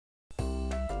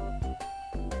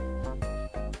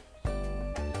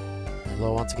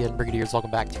Hello once again, Brigadiers.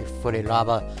 Welcome back to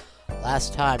Fureraba.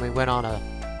 Last time we went on a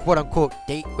quote-unquote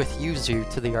date with Yuzuyu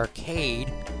to the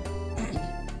arcade.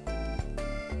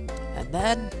 And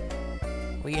then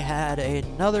we had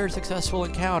another successful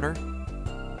encounter.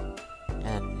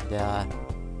 And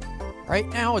right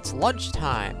now it's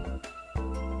lunchtime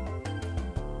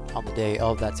on the day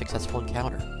of that successful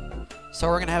encounter. So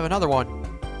we're gonna have another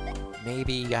one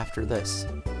maybe after this.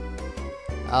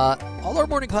 All our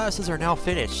morning classes are now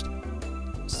finished,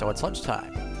 so it's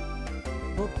lunchtime.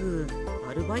 Good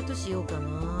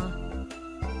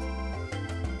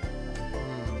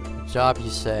job, you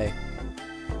say.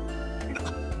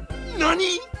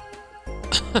 Nani?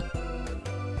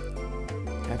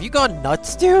 Have you gone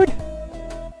nuts, dude?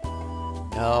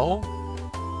 No.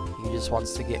 He just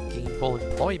wants to get gainful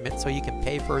employment so he can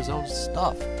pay for his own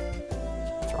stuff.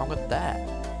 What's wrong with that?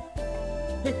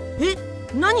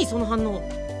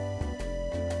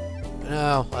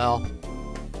 Oh, well.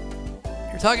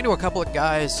 You're talking to a couple of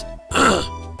guys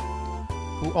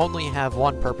who only have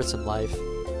one purpose in life.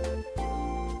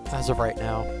 As of right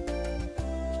now.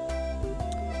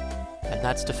 And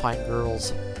that's to find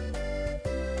girls.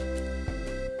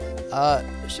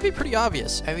 It should be pretty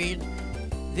obvious. I mean,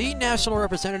 the national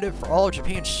representative for all of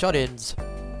Japan's shut-ins,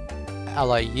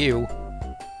 LIU,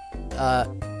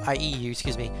 IEU,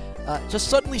 excuse me, just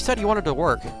suddenly said he wanted to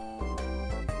work.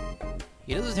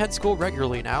 He does attend school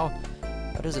regularly now,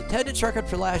 but his attendance record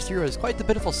for last year was quite the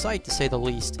pitiful sight, to say the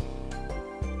least.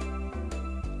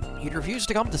 He'd refused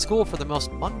to come to school for the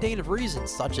most mundane of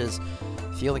reasons, such as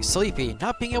feeling sleepy,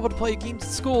 not being able to play games at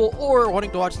school, or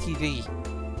wanting to watch TV.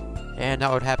 And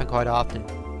that would happen quite often.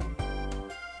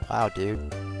 Wow, dude.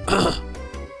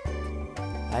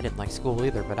 I didn't like school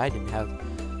either, but I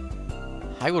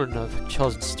wouldn't have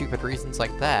chosen stupid reasons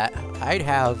like that. I'd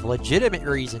have legitimate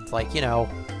reasons, like, you know,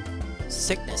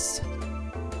 sickness.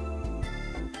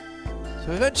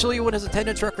 So eventually, when his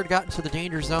attendance record got into the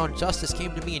danger zone, Justice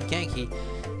came to me and Genki,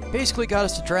 basically got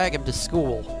us to drag him to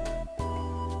school.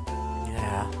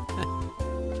 Yeah.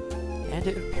 And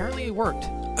it apparently worked.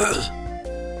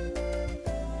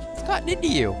 It's gotten into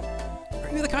you.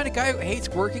 Are you the kind of guy who hates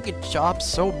working in jobs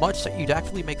so much that you'd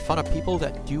actually make fun of people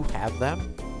that do have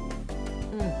them?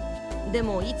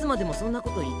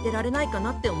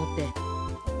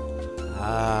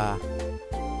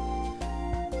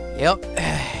 Yep.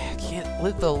 Can't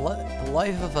live the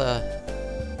life of a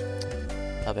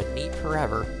NEET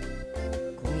forever.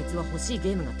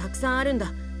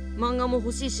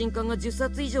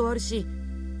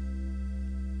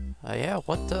 Yeah,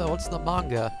 what's the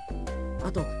manga?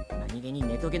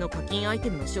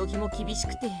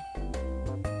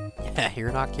 Yeah,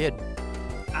 you're not kidding.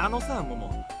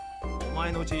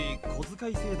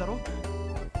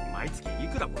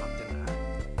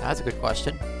 That's a good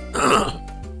question.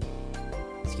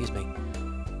 Excuse me.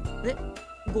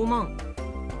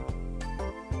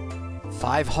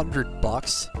 500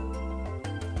 bucks?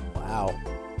 Wow.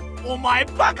 お前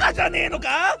バカじゃねえの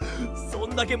か？そ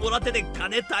んだけもらってて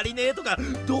金足りねえとか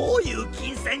どういう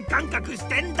金銭感覚し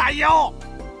てんだよ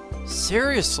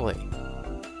Seriously?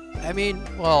 I mean,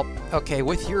 well, okay,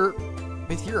 with your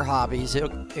hobbies, it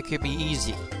could be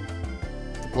easy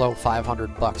to blow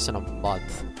 500 bucks in a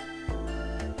month.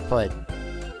 But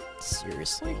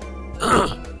seriously?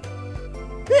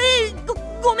 Hey,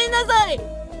 ごめんなさい.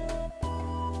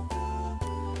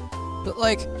 But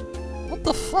like, what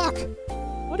the fuck?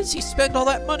 What does he spend all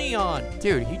that money on?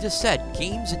 Dude, he just said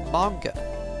games and manga.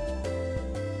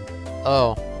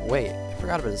 Oh, wait, I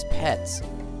forgot about his pets.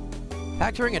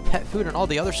 Factoring in pet food and all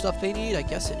the other stuff they need, I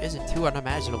guess it isn't too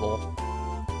unimaginable.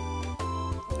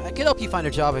 I can help you find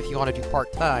a job if you want to do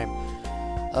part-time.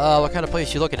 What kind of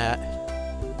place you looking at?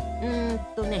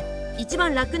 一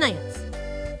番楽なやつ.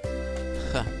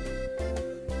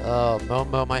 Oh,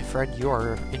 Momo, my friend, you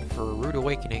are in for a rude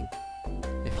awakening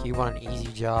if you want an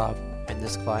easy job in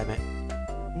this climate.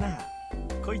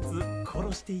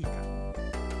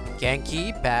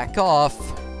 Genki, back off.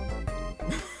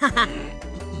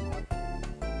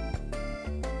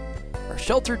 Our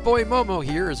sheltered boy Momo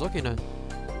here is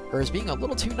being a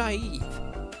little too naive.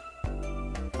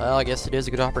 Well, I guess it is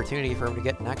a good opportunity for him to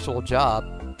get an actual job.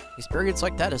 Experience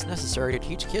like that is necessary to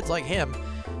teach kids like him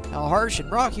how harsh and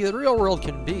rocky the real world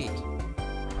can be.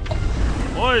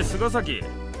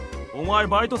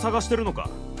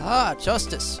 Ah,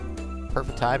 Justice.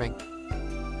 Perfect timing.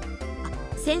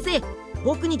 先生、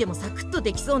僕にでもサクッと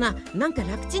できそうな、なんか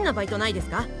楽ちんなバイトないです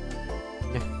か？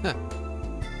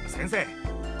先生、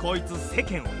こいつ世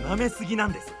間を舐めすぎな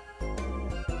んです。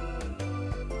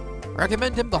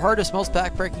Recommend him the hardest, most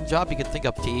backbreaking job you could think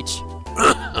of, Teach.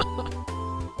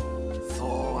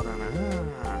 そうだな。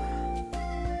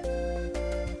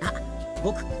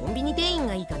僕コンビニ店員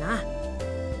がいいかな。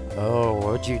 Oh,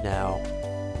 would you now?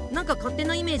 なんか勝手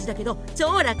なイメージだけど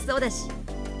超楽そうだし。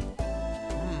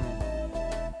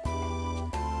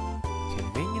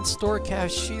Convenience store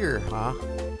cashier, huh?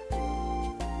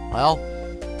 Well,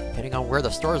 depending on where the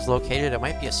store is located, it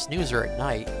might be a snoozer at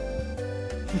night.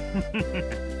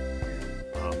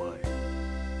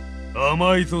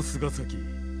 甘いぞ菅崎。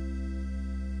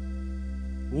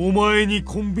お前に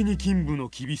コンビニ勤務の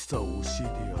厳しさを教えてや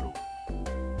ろう。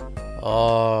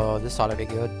Oh, this ought to be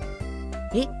good.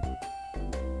 え、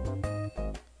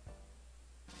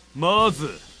まず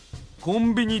コ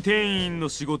ンビニ店員の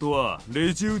仕事は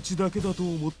レジ打ちだけだと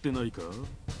思ってないか？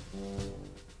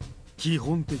基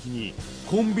本的に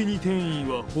コンビニ店員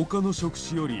は他の職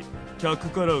種より客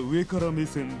から上から目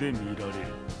線で見られる。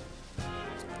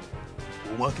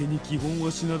おまけに基本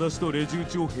は品出しとレジ打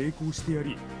ちを並行してや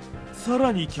り、さ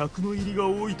らに客の入りが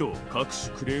多いと各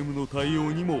種クレームの対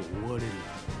応にも追われる。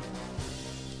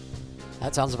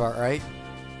 That sounds about right.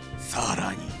 さ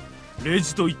らにレ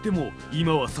ジといっても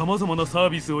今は様々なサー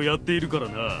ビスをやっているから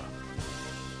な。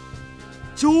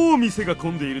超店が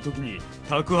混んでいる時に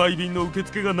宅配便の受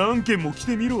付が何件も来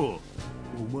てみろ。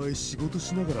お前仕事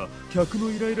しながら客の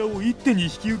イライラを一手に引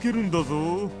き受けるんだ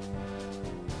ぞ。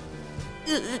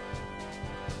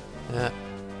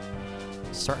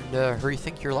Starting to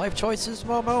rethink your life choices,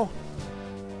 Momo?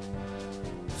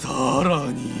 さ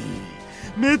らに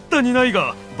めったにない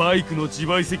がバイクの自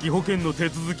賠責保険の手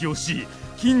続きをし、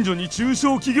近所に中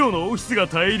小企業のオフィスが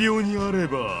大量にあれ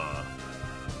ば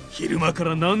昼間か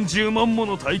ら何十万も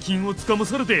の大金をつかま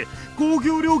されて公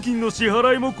共料金の支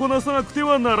払いもこなさなくて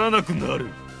はならなくなる。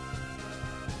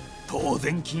当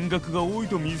然金額が多い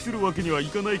とミスるわけにはい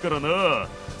かないからな。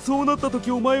そうなった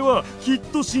時お前はきっ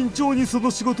と慎重にそ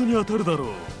の仕事に当たるだろう。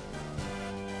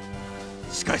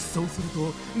しかしそうする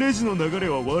とレジの流れ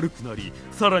は悪くなり、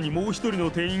さらにもう一人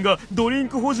の店員がドリン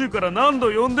ク補充から何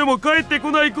度呼んでも帰って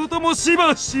こないこともし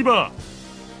ばしば。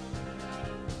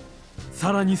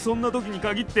さらにそんな時に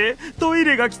限ってトイ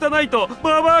レが汚いと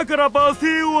ババアから罵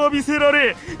声を浴びせら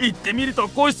れ、行ってみると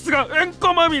個室がうん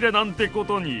こまみれなんてこ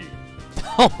とに。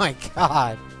Oh my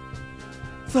god.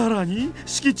 さらに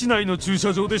敷地内の駐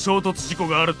車場で衝突事故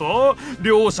があると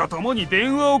両者ともに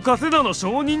電話を貸せだの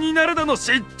証人になれだの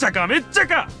しっちゃかめっちゃ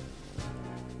か。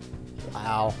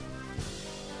 Wow.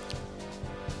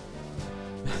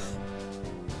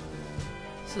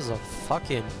 This is a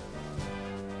fucking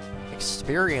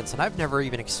experience, and I've never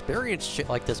even experienced shit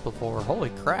like this before.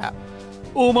 Holy crap.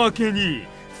 おまけに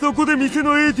そこで店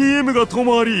の ATM が止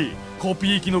まり、コ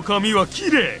ピー機の紙は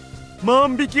切れ、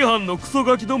万引き犯のクソ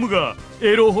ガキどもが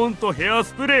エロ本とヘア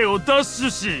スプレーをダッシュ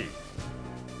し。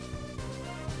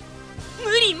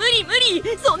無理無理無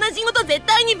理、そんな仕事絶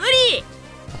対に無理。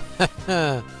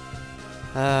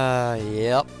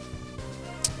Yep.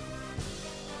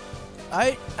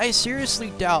 I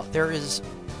seriously doubt there is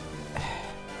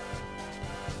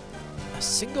a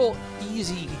single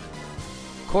easy,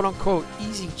 quote unquote,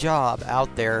 easy job out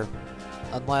there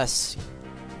unless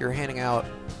you're handing out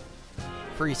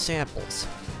free samples.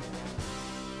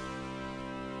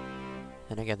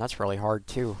 And again, that's really hard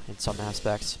too in some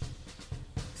aspects.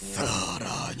 さ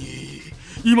らに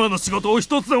今の仕事を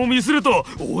一つでもミスると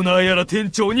オーナーやら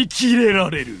店長にキレら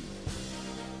れる。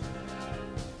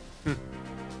俺も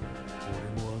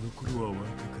あの頃は若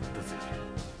かったぜ。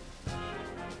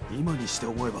今にして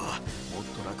思えばもっ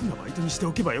と楽なバイトにして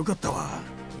おけばよかったわ。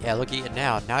 Yeah, look at you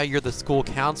now. Now you're the school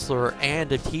counselor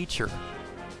and a teacher.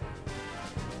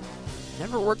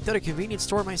 Never worked at a convenience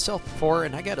store myself before,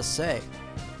 and I gotta say,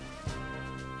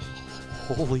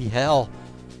 holy hell,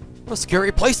 what a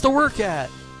scary place to work at!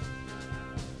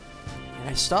 And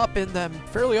I stop in them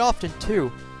fairly often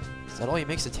too, so that only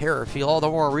makes the terror feel all the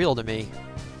more real to me.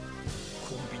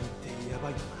 コンビニってやば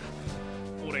いよ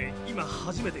な。俺今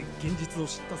初めて現実を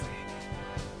知ったぜ。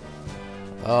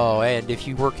 Oh, and if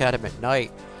you work at them at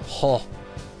night, oh,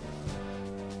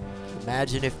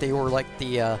 imagine if they were like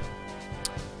the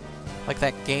like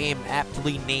that game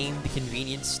aptly named The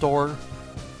Convenience Store.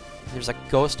 There's a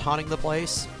ghost haunting the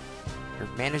place. Your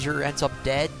manager ends up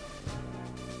dead.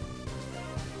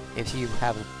 If you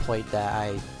haven't played that,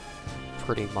 I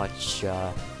pretty much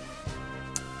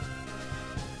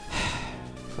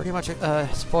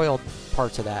spoiled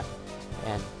parts of that,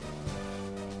 and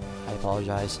I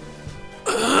apologize.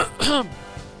 I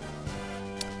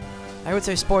would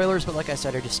say spoilers, but like I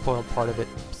said, I just spoiled part of it.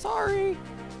 Sorry.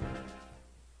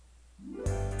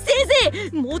 先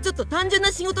生、もうちょっと単純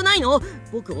な仕事ないの？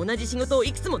僕同じ仕事を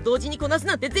いくつも同時にこなす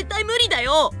なんて絶対無理だ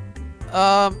よ。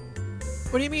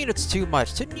What do you mean it's too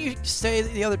much? Didn't you say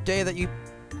the other day that you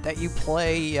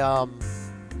play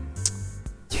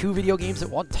 2 video games at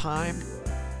one time,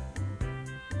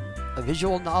 a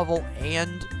visual novel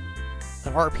and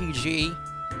an RPG. I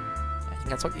think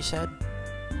that's what you said.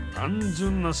 単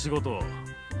純な仕事。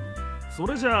そ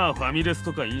れじゃあファミレス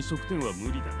とか飲食店は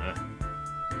無理だな。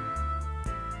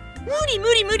無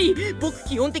理。僕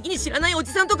基本的に知らないお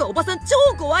じさんとかおばさん超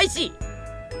怖いし。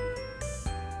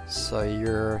 So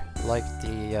you're like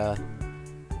the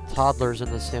toddlers in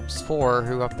The Sims 4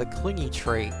 who have the clingy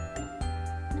trait.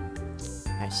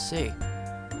 I see.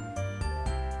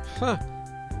 Huh.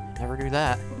 Never knew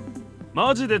that.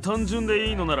 マジで単純で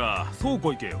いいのなら倉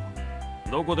庫行けよ。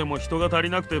どこでも人が足り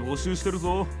なくて募集してる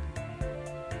ぞ。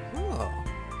Oh.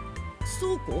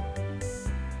 倉庫？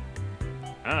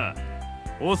ああ、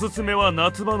おすすめは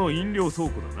夏場の飲料倉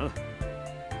庫だな。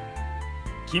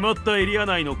決まったエリア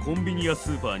内のコンビニや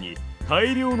スーパーに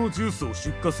大量のジュースを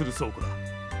出荷する倉庫だ。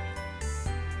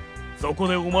そこ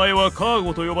でお前はカー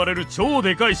ゴと呼ばれる超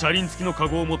でかい車輪付きのカ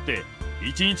ゴを持って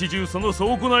一日中その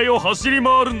倉庫内を走り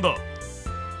回るんだ。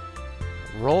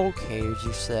 Roll cage,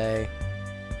 you say?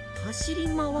 走り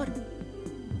回る？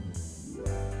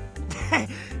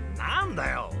なんだ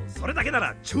よ、それだけな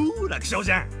ら超楽勝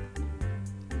じゃん。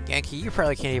Genki, you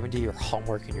probably can't even do your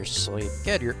homework in your sleep.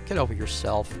 Get over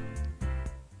yourself.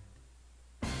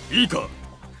 いいか、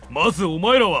まずお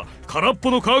前らは空っぽ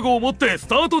のカーゴを持ってス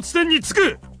タート地点に着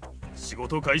く。仕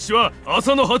事開始は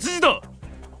朝の8時だ。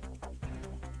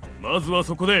まずは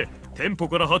そこで店舗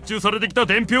から発注されてきた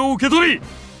伝票を受け取り、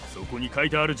そこに書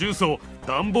いてあるジュースを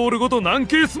段ボールごと何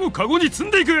ケースもカゴに積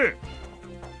んでいく。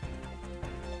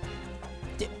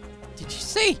 Did you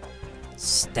say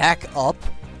stack up?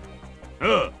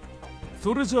 ああ、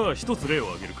それじゃあ一つ例を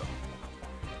挙げるか。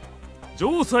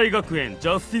城西学園ジ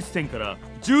ャスティス店から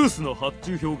ジュースの発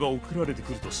注表が送られて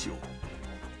くるとしよう。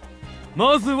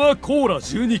まずはコーラ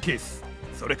12ケース、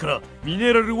それからミ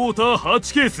ネラルウォーター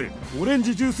8ケース、オレン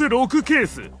ジジュース6ケー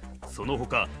ス、その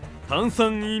他炭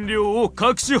酸飲料を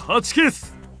各種8ケー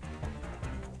ス。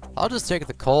 I'll just take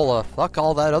the cola. Fuck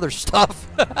all that other stuff.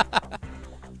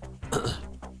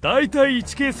 だいたい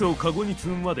1ケースをカゴに積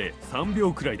むまで3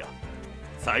秒くらいだ。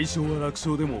最初は楽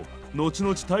勝でも後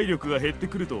々体力が減って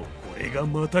くるとこれが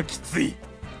またきつい。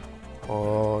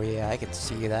 Oh yeah, I can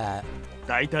see that.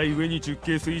 だいたい上に10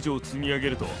ケース以上積み上げ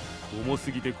ると重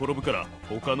すぎて転ぶから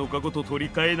他のカゴと取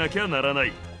り替えなきゃならな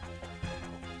い。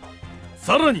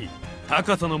さらに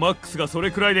高さのマックスがそ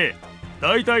れくらいで、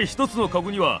だいたい1つのカ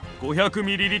ゴには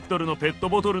 500ml のペット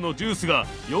ボトルのジュースが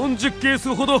40ケー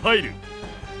スほど入る。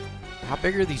 How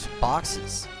big are these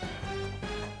boxes?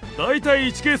 だいたい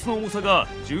1ケースの重さが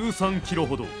13キロ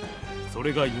ほど。そ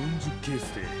れが40ケース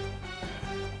で、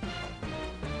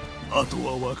あと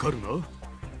はわかるな。無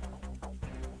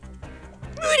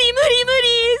理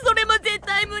それも絶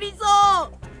対無理そ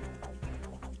う。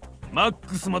マッ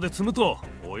クスまで積むと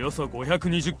およそ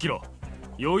520キロ、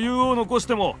余裕を残し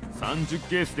ても30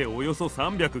ケースでおよそ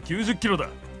390キロだ。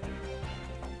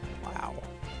 Wow.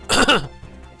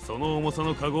 その重さ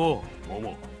のカゴを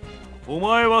お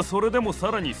前はそれでも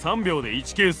さらに3秒で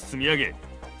1ケース積み上げ、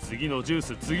次のジュ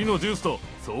ースと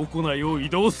倉庫内を移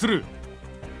動する。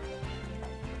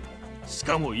し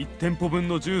かも1店舗分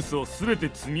のジュースを全て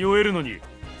積み終えるのに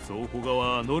倉庫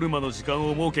側はノルマの時間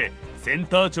を設け、セン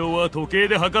ター長は時計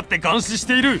で測って監視し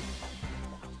ている。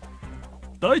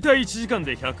だいたい1時間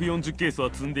で140ケースは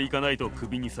積んでいかないとク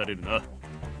ビにされるな。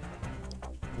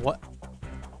 What?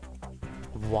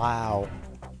 Wow.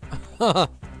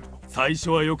 最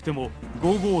初は良くても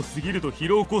午後を過ぎると疲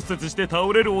労骨折して倒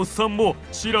れるおっさんも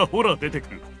ちらほら出て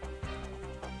くる。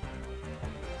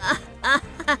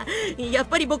やっ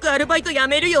ぱり僕アルバイト辞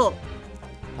めるよ。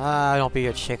Don't be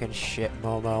a chicken shit,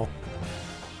 Momo.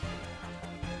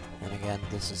 And again,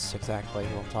 this is exactly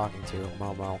who I'm talking to,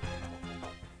 Momo.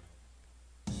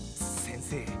 先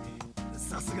生、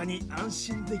さすがに安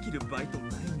心できるバイトな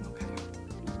いのかよ。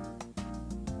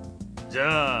じ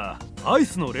ゃあアイ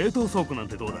スの冷凍倉庫なん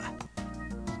てどうだ。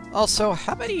 Also,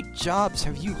 how many jobs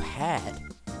have you had?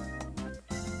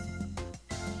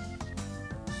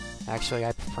 Actually,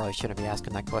 I probably shouldn't be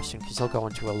asking that question because he'll go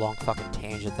into a long fucking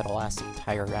tangent that'll last the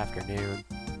entire afternoon.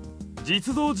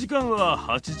 実動時間は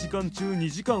8時間中2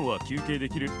時間は休憩で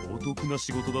きるお得な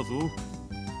仕事だぞ。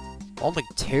 Only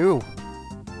 2?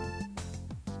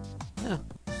 Yeah.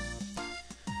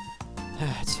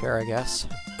 It's fair, I guess.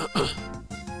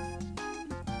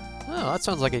 Oh, that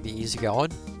sounds like it'd be easy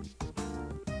going.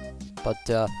 But,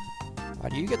 why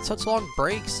do you get such long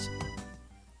breaks?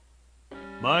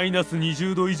 マイナス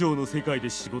20度以上の世界で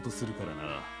仕事するからな。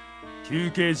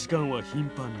休憩時間は頻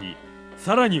繁に、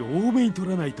さらに多めに取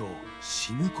らないと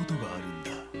死ぬことがあるんだ。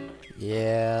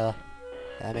 Yeah,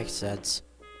 that makes sense.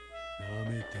 舐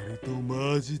めてると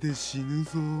マジで死ぬ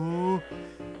ぞ。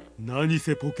何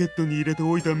せポケットに入れて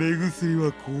おいた目薬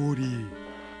は氷。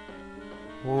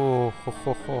おー、ほ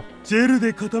ほほ。ジェル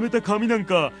で固めた髪なん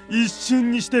か一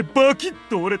瞬にしてバキッ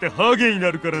と折れてハゲに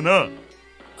なるからな。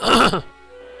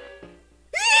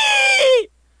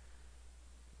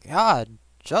God,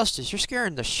 Justice, you're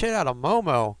scaring the shit out of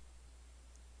Momo.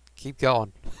 Keep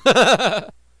going.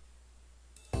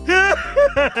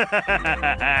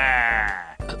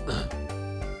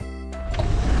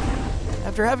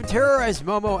 After having terrorized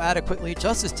Momo adequately,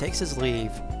 Justice takes his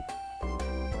leave.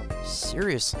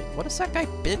 Seriously, what has that guy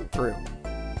been through?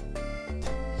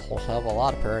 A whole hell of a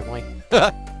lot, apparently.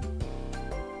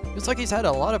 Looks like he's had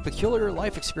a lot of peculiar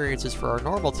life experiences for our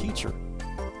normal teacher.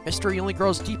 Mystery only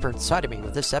grows deeper inside of me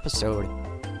with this episode.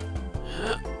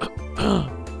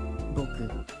 僕、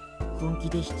本気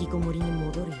で引きこもりに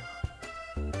戻るよ。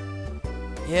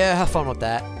 Yeah, have fun with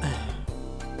that.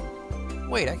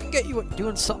 Wait, I can get you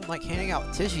doing something like handing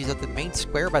out tissues at the main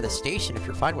square by the station if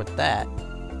you're fine with that.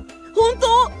 本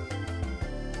当?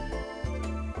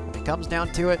 When it comes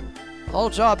down to it,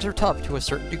 all jobs are tough to a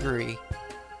certain degree.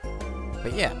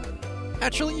 But yeah,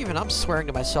 naturally even I'm swearing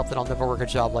to myself that I'll never work a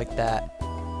job like that.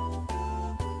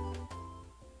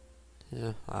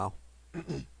 Yeah, wow.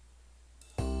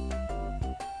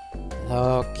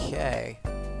 Okay.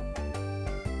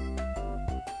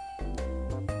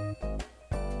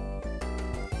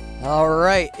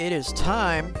 Alright, it is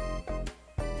time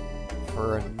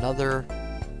for another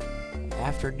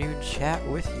afternoon chat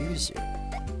with Yuzuyu.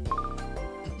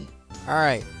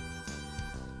 Alright.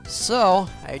 So,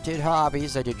 I did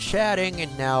hobbies, I did chatting,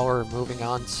 and now we're moving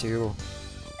on to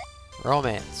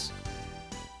romance.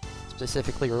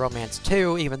 Specifically Romance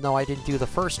 2, even though I didn't do the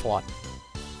first one.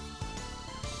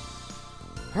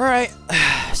 Alright,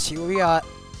 see what we got.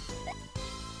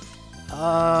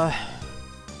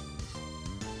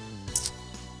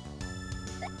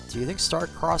 Do you think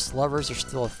star-crossed lovers are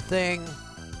still a thing?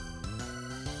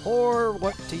 Or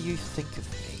what do you think of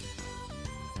me?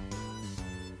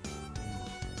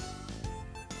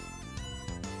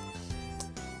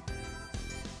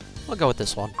 I'll go with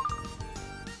this one.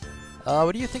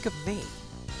 What do you think of me?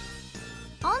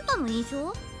 あんたの印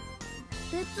象？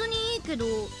別にいいけど、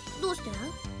どうして？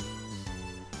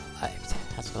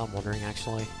 That's what I'm wondering,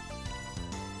 actually.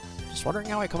 Just wondering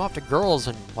how I come off to girls,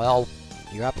 and, well,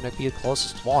 you happen to be the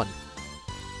closest one.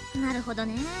 なるほど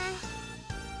ね。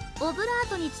オブラー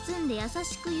トに包んで優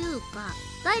しく言うか、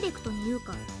ダイレクトに言う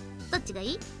か、どっちがい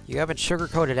い？ You haven't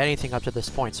sugarcoated anything up to this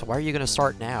point, so why are you gonna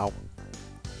start now?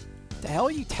 The hell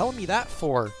are you telling me that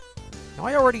for? Now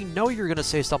I already know you're gonna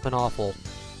say something awful.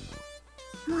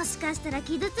 もしかしたら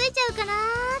傷ついちゃうかなー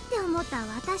って思った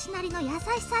私なりの優し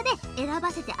さで選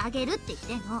ばせてあげるって言っ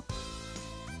てんの。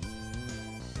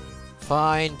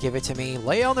Fine, give it to me.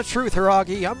 Lay on the truth,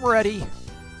 Hiragi. I'm ready.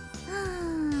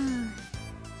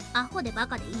 アホでバ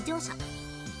カで異常者。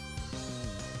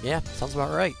 Yeah, sounds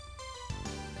about right.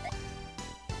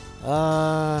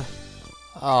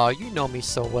 Oh, you know me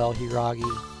so well, Hiragi.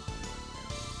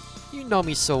 You know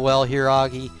me so well,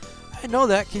 Hiragi. I know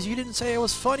that because you didn't say I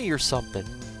was funny or something.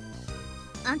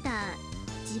 あんた、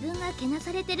自分がけな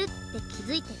されてるって気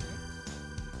づいてる？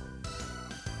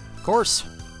 Of course.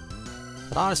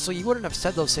 But honestly, you wouldn't have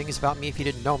said those things about me if you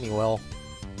didn't know me well.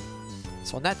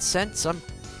 So in that sense, I'm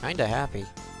kinda happy.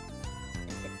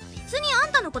 別にあ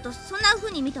んたのことそんな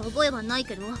風に見た覚えはない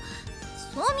けど、そ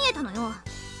う見えたのよ。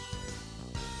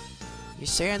 You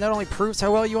saying that only proves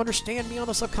how well you understand me on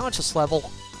a subconscious level.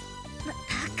 バ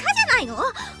カじゃないの？な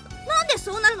んで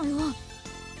そうなるのよ。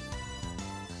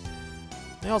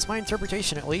 Well, it's my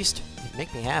interpretation at least. It'd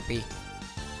make me happy.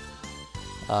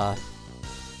 勝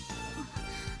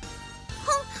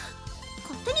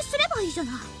手にすればいいじゃ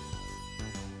ない。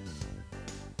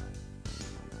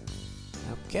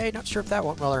 Okay, not sure if that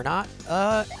went well or not.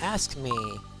 Ask me.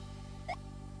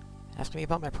 Ask me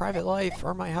about my private life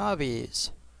or my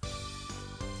hobbies.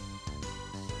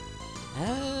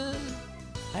 I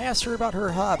asked her about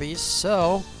her hobbies,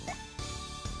 so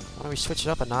why don't we switch it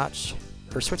up a notch?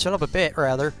 Or switch it up a bit,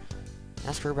 rather.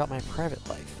 Ask her about my private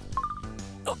life.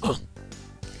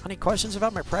 Any questions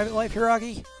about my private life,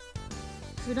 Hiragi?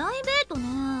 プライベートね。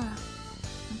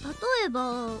例え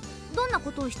ば、どんな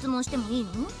ことを質問してもいい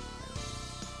の？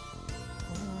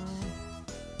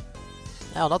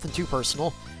 Well, nothing too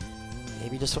personal.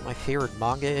 Maybe just what my favorite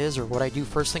manga is, or what I do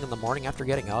first thing in the morning after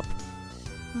getting up.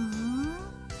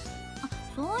 あ、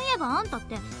そういえばあんたっ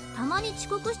てたまに遅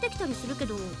刻してきたりするけ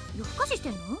ど、夜更かしして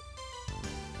んの？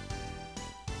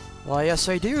 Why, yes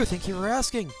I do, thank you for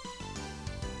asking.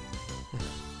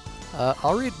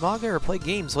 I'll read manga or play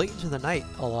games late into the night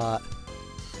a lot.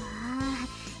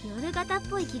 方っ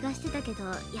ぽい気がしてたけど、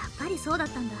やっぱりそうだっ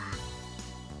たんだ。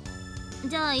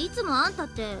じゃあいつもあんたっ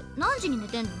て何時に寝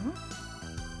てんの？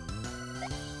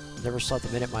 Never slept a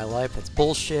minute in my life. That's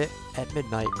bullshit. At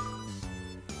midnight.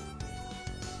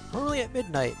 Normally at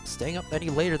midnight. Staying up any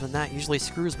later than that usually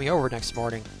screws me over next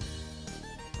morning.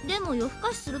 でも夜更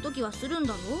かしするときはするん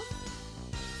だろ？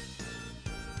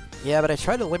 Yeah, but I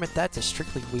try to limit that to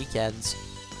strictly weekends.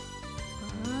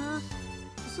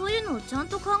 そういうのをちゃん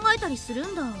と考えたりする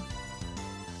んだ。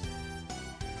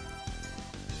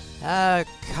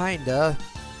Kinda.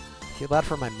 Feel bad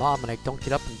for my mom when I don't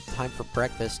get up in time for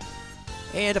breakfast.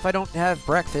 And if I don't have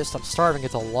breakfast, I'm starving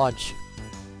until lunch.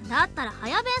 だったら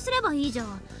早弁すればいいじゃ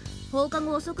ん。放課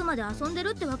後遅くまで遊んで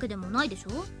るってわけでもないでしょ？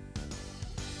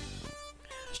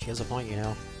 She has a point, you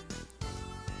know.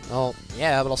 Well,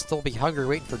 yeah, but I'll still be hungry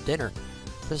waiting for dinner.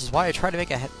 This is why I try to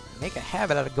make a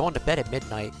habit out of going to bed at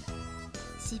midnight.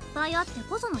 失敗あって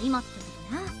こその今ってこ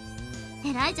と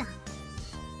ね。偉いじゃん。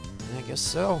I guess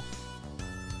so.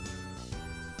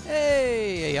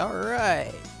 Hey,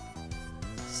 alright.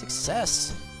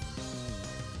 Success.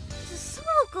 そう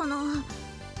かな。なん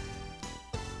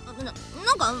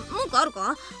か文句ある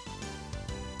か？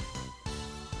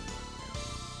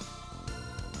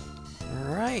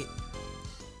 Alright.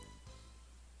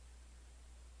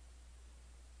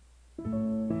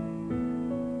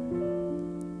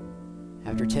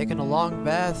 After taking a long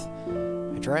bath,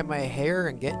 I dry my hair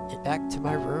and get back to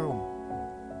my room.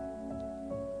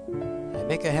 I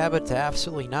make a habit to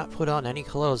absolutely not put on any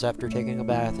clothes after taking a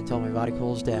bath until my body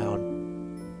cools down.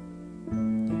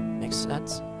 Makes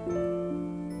sense.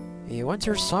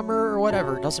 Winter, summer, or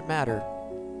whatever, it doesn't matter.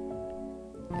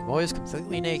 I'm always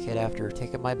completely naked after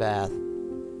taking my bath.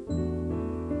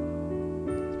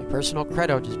 It's my personal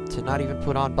credo to not even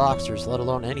put on boxers, let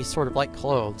alone any sort of light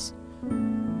clothes.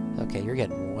 Okay, you're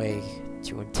getting way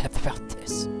too in-depth about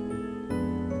this.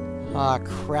 Ah,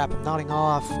 crap, I'm nodding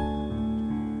off.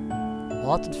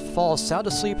 I'll often fall sound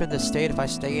asleep in this state if I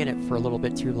stay in it for a little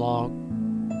bit too long.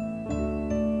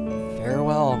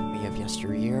 Farewell, me of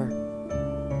yesteryear.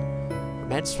 From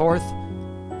henceforth,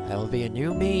 I will be a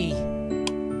new me.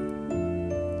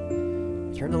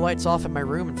 Turn the lights off in my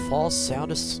room and fall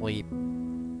sound asleep.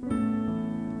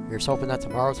 Here's hoping that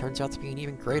tomorrow turns out to be an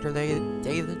even greater day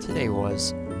than today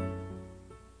was.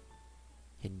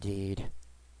 Indeed.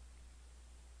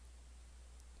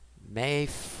 May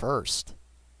 1st.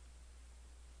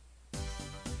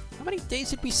 How many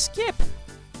days did we skip?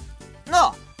 な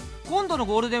あ、今度の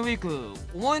ゴールデンウィーク、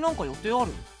お前なんか予定あ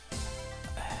る？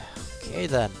 Okay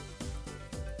then.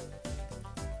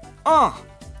 ああ、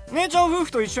姉ちゃん夫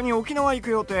婦と一緒に沖縄行く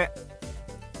予定。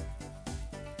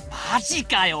マジ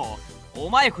かよ。お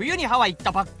前冬にハワイ行っ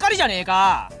たばっかりじゃねえ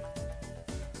か。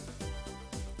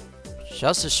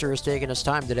 Justice sure is taking his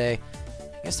time today.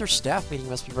 I guess their staff meeting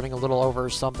must be running a little over or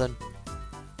something.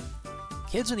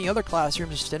 Kids in the other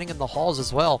classrooms are sitting in the halls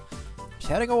as well,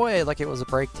 chatting away like it was a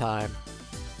break time.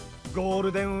 ゴー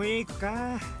ルデンウィーク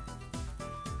か。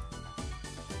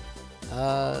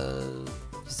Does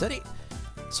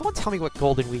someone tell me what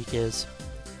Golden Week is?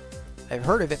 I've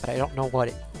heard of it, but I don't know what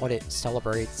it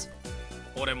celebrates.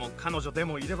 俺も彼女で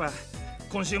もいれば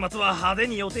今週末は派手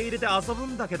に予定入れて遊ぶ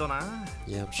んだけどな。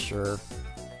 Yeah, I'm sure.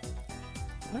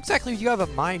 What exactly do you have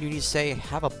in mind when you say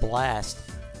have a blast?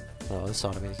 Oh, this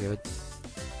ought to be good.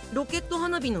 ロケット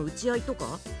花火の打ち合いと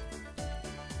か？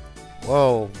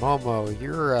 Whoa, Momo,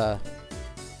 you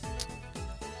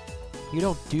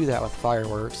don't do that with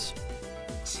fireworks.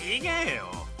 違えよ。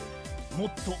も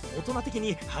っと大人的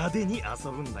に派手に遊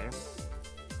ぶんだよ。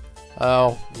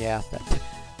Oh, yeah,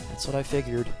 that's what I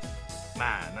figured.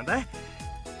 まあなんだ。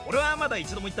俺はまだ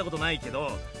一度も行ったことないけ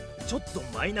ど、ちょっと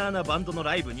マイナーなバンドの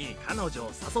ライブに彼女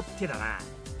を誘ってだな。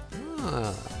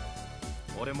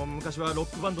俺も昔はロ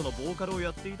ックバンドのボーカルを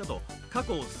やっていたと過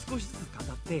去を少しずつ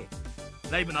語って、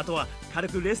ライブの後は軽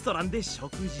くレストランで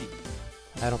食事。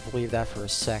I don't believe that for a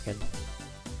second.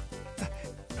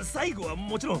 最後は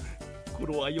もちろん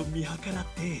頃合いを見計らっ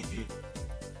て。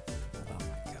Oh my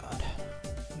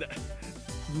god.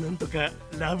 なんとか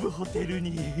ラブホテル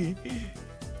に。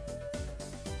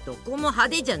どこも派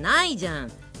手じゃないじゃ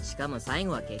ん。しかも最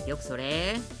後は結局そ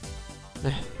れ。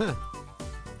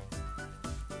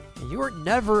You were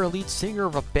never a lead singer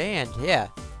of a band. Yeah,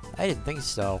 I didn't think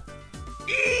so.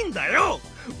 いいんだよ。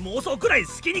妄想くらい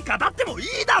好きに語ってもいい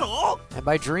だろ。 And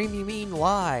by dream you mean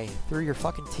lie through your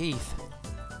fucking teeth.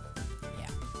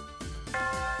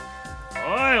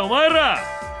 おいお前ら、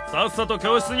さっさと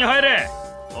教室に入れ。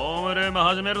ホームルーム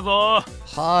始めるぞ。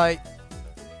Hi.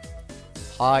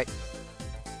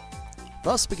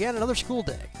 Thus began another school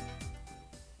day.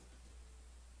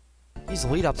 These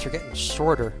lead-ups are getting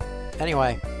shorter.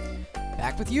 Anyway,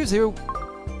 back with Yuzu.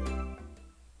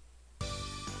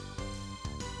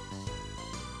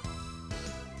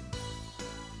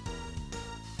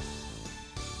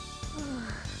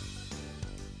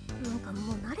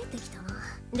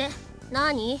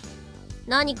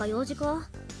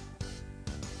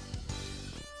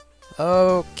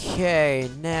 Okay,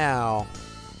 now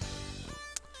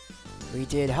we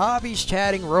did hobbies,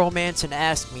 chatting, romance, and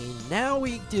ask me. Now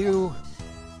we do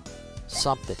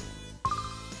something.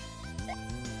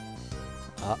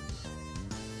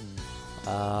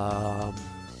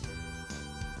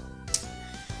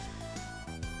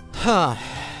 Huh.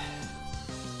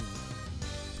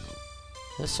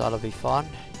 This ought to be fun.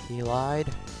 He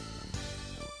lied.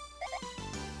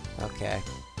 Okay.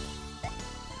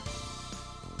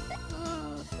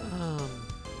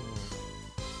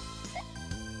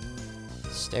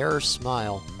 Stare or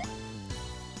smile?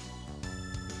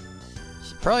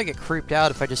 She'd probably get creeped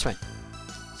out if I just went,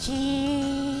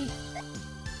 "Chee."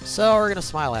 So we're gonna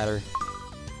smile at her.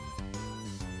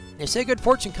 They say good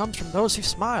fortune comes from those who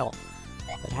smile.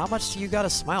 But how much do you gotta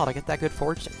smile to get that good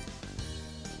fortune?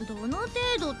 どの程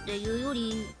度っていうよ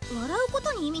り笑うこ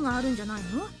とに意味があるんじゃない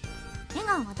の？笑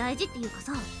顔は大事っていうか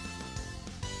さ。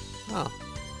 Huh.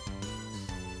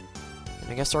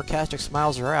 And I guess sarcastic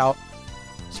smiles are out.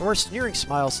 So we're sneering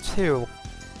smiles too.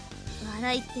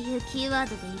 笑いっていうキーワー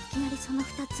ドでいきなりその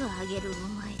2つを挙げるお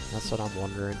前。 That's what I'm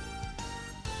wondering.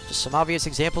 Just some obvious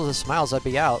examples of smiles that'd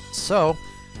be out. So, do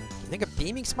you think a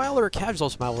beaming smile or a casual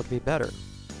smile would be better?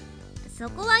 そ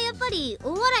こはやっぱり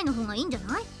大笑いの方がいいんじゃ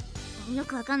ない？よ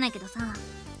くわかんないけどさ。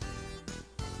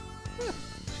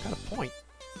Got a point.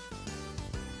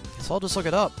 Guess I'll just look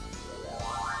it up.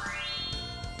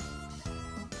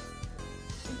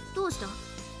 どうした？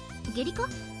下痢か？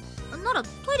なら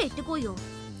トイレ行ってこいよ。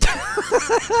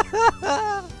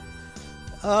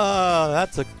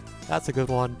That's a good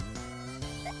one.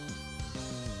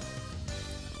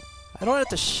 I don't have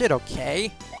to shit,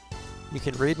 okay? You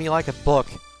can read me like a book.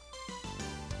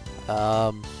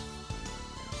 I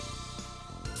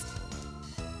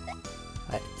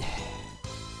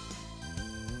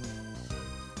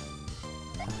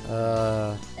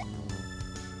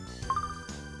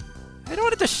don't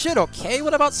have to shit, okay?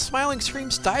 What about smiling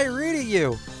screams diarrhea to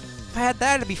you? If I had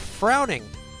that, I'd be frowning.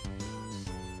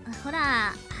 ほ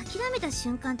ら、諦めた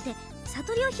瞬間って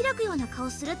悟りを開くような顔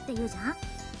するって言うじゃん。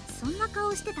そんな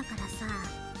顔してたからさ。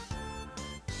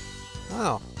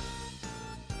Oh.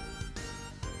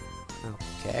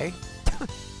 Okay.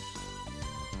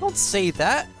 Don't say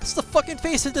that. That's the fucking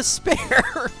face of despair.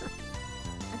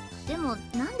 でも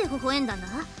なんで微笑んだんだ？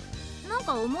なん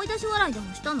か思い出し笑いで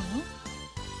もしたの？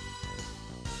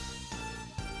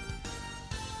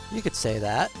 You could say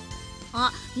that.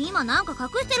 あ、今なんか隠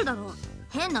してるだろ。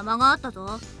変な間があった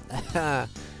ぞ。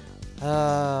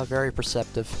Very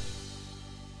perceptive.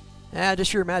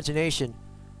 Just your imagination.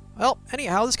 Well,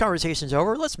 anyhow, this conversation's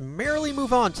over. Let's merrily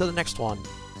move on to the next one.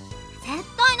 絶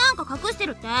対なんか隠して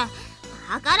るって。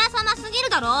あからさますぎる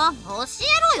だろ。教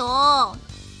えろよ。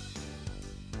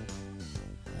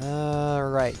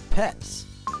Right, pets.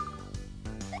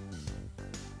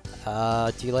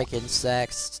 Do you like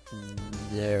insects?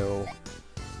 No.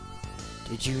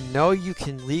 Did you know you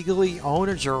can legally own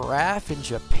a giraffe in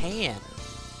Japan?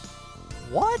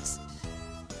 What?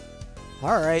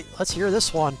 Alright, let's hear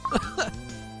this one.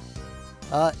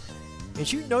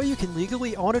 Did you know you can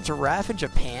legally own a giraffe in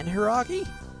Japan, Hiragi?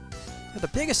 They're the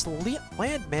biggest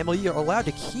land mammal you're allowed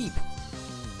to keep.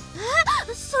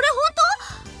 それ本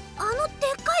当？あので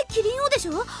っかいキリンをでし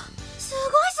ょ？すごい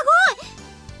す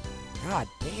ごい。 God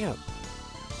damn.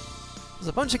 There's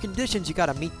a bunch of conditions you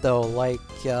gotta meet though, like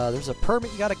there's a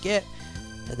permit you gotta get,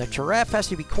 and the giraffe has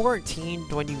to be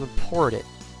quarantined when you import it.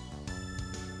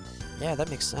 Yeah, that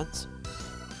makes sense.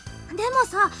 でも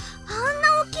さ、あん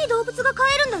な大きい動物が飼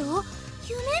えるんだよ。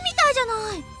夢みたいじゃ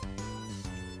ない。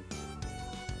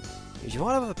 Did you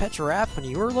want to have a pet giraffe when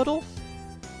you were little?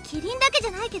 キリンだけじ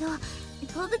ゃないけど、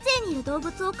動物園にいる動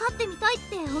物を飼ってみたいっ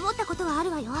て思ったことはあ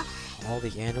るわよ。 All the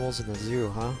animals in the zoo,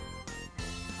 huh?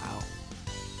 Wow.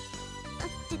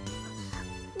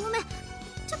 ごめん、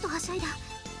ちょっとはしゃいだ。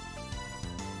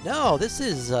 No, this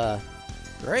is,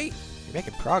 great. You're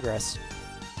making progress.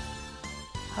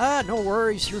 No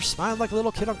worries. You're smiling like a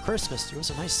little kid on Christmas. It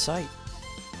was a nice sight.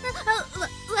 忘れ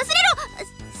ろ。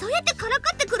そうやってから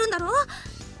かってくるんだろ。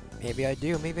 Maybe I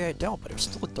do, maybe I don't, but it was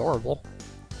still adorable.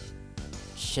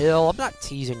 Chill, I'm not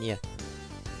teasing you.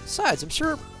 Besides, I'm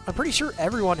pretty sure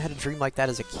everyone had a dream like that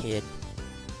as a kid.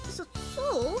 そ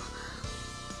う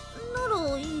な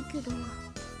らいいけど。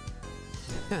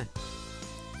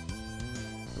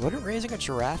 Wouldn't raising a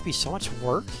giraffe be so much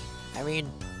work? I mean,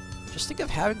 Just think of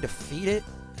having to feed it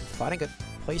and finding a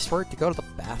place for it to go to the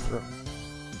bathroom.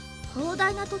 広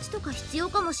大な土地とか必要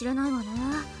かもしれないわね。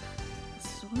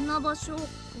そんな場所こ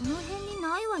の辺に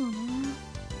ないわよね。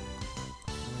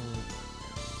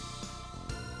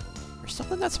There's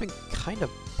something that's been kind of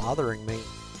bothering me.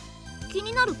 気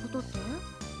になることって？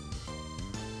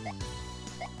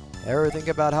 Ever think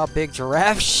about how big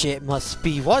giraffe shit must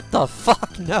be? What the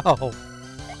fuck? No.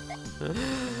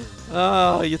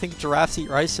 Oh, you think giraffes eat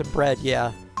rice and bread?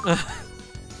 Yeah.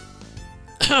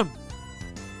 You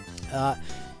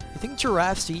think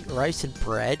giraffes eat rice and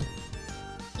bread?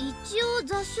 一応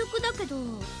雑食だけど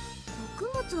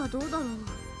穀物はどうだろう。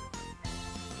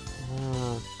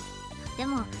で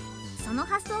もその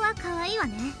発想は可愛いわ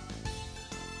ね。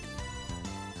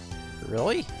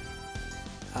Really?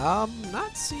 I'm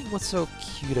not seeing what's so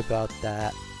cute about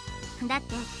that. だっ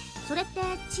てそれって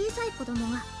小さい子供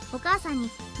がお母さんに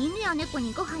犬や猫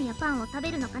にご飯やパンを食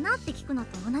べるのかなって聞くの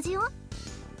と同じよ。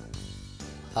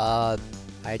I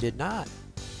did not.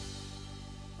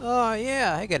 Oh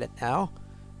yeah, I get it now.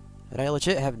 But I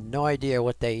legit have no idea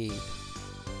what they eat.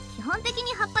 基本的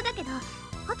に葉っぱだけど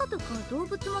鳩とか動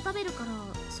物も食べるから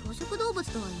草食動物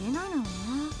とは言えないのよね。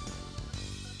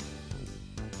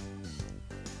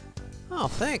Oh,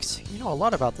 thanks. You know a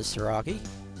lot about this, Saragi.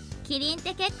 キリンっ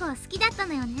て結構好きだった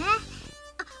のよね。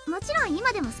あ、もちろん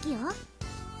今でも好きよ。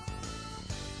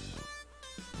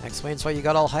That explains why you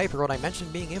got all hyper when I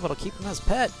mentioned being able to keep them as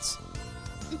pets.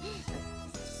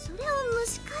 それを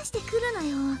蒸し返してくるな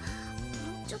よ。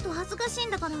ちょっと恥ずかしい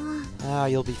んだから。Ah,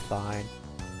 you'll be fine.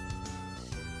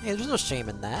 Hey, there's no shame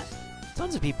in that.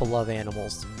 Tons of people love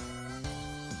animals.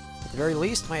 At the very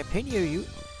least, my opinion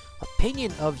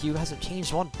of you hasn't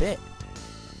changed one bit.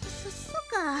 そっ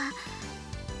か。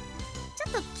ち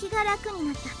ょっと気が楽に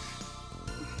なっ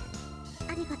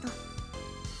た。ありがとう。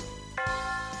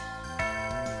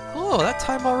Oh, that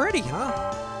time already, huh?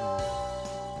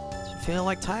 Feeling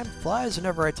like time flies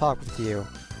whenever I talk with you.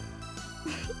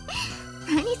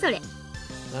 何それ。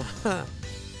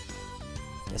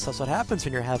Guess that's what happens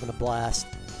when you're having a blast.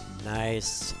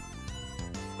 Nice.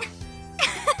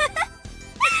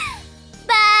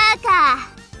 バカ。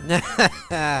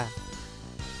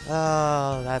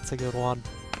Oh, that's a good one.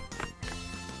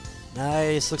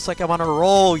 Nice. Looks like I'm on a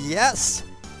roll. Yes.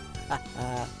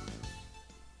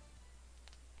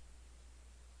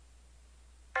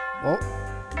 Oh,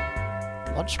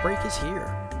 lunch break is here.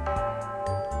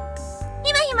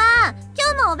 ひまひま、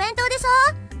今日もお弁当でし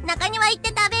ょ。中庭行って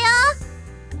食べよ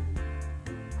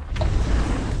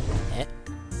う。Eh?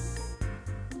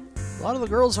 A lot of the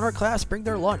girls in our class bring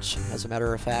their lunch, as a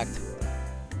matter of fact.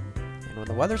 And when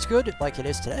the weather's good, like it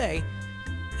is today,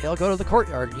 they'll go to the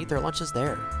courtyard and eat their lunches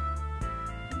there.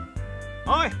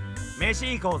 おい、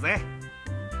飯行こうぜ。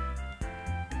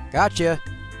 Gotcha.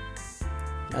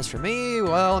 As for me,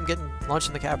 well, I'm getting lunch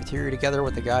in the cafeteria together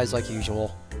with the guys like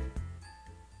usual.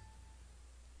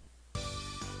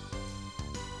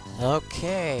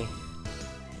 Okay.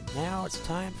 And now it's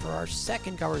time for our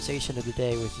second conversation of the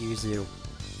day with Yuzuyu.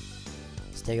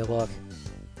 Let's take a look.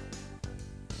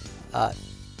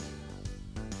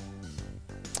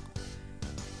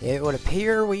 It would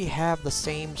appear we have the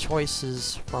same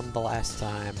choices from the last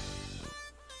time.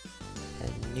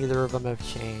 And neither of them have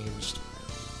changed.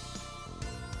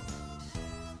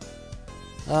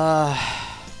 Now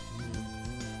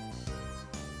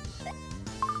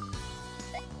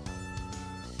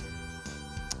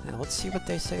let's see what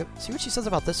they say. See what she says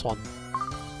about this one.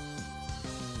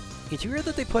 Did you hear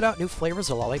that they put out new flavors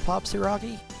of lollipops,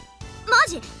 Hiragi? マ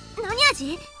ジ？何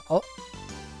味？ Oh.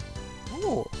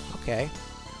 Oh, okay.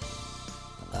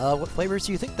 What flavors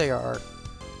do you think they are?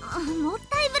 もっ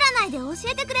たいぶらないで教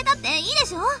えてくれたっていいで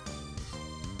しょ。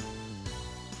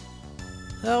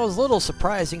 That was a little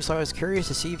surprising, so I was curious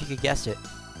to see if you could guess it.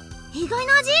 意外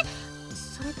な味？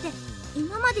それって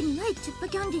今までにないチュッパ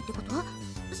キャンディってこと？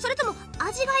それとも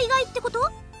味が意外ってこ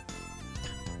と？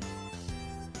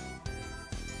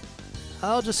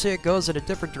 I'll just say it goes in a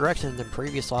different direction than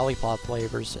previous lollipop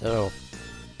flavors. Oh,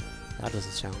 that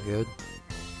doesn't sound good.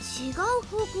 違う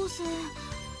方向性。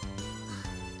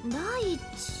第一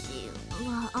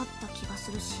はあった気が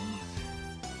するし。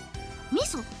味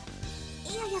噌？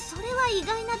いやいや、それは意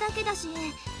外なだけだし。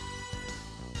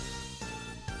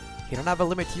 You don't have a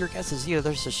limit to your guesses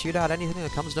either, just shoot out anything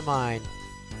that comes to mind.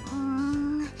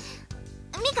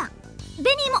 みかん、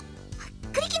紅芋、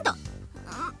栗きんとん、モン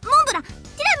ブラン、ティ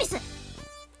ラミス。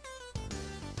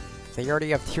 They already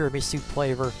have tiramisu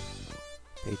flavor.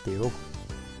 They do.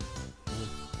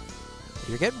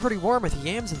 You're getting pretty warm with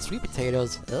yams and sweet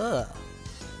potatoes. Ugh.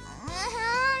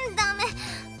 ダメ、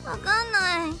わかん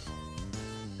ない。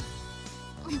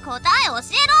答え教え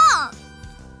ろ。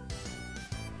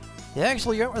 They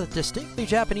actually went with a distinctly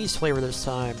Japanese flavor this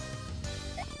time.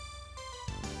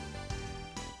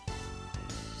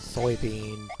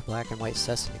 Soybean, black and white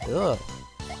sesame. Ugh.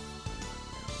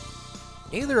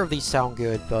 Neither of these sound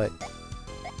good, but...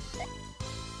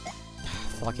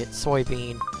 Fuck it,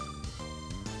 soybean.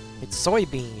 It's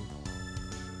soybean.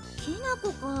 きな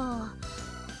こか。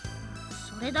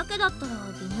それだけだったら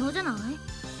微妙じゃない？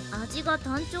味が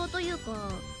単調というか、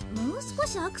もう少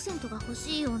しアクセントが欲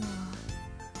しいような。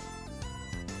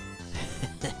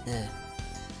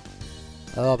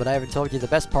Oh, but I haven't told you the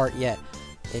best part yet.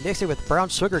 They mix it with brown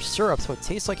sugar syrup so it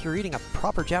tastes like you're eating a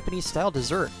proper Japanese-style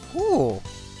dessert. Ooh!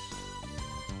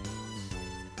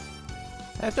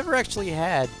 I've never actually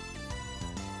had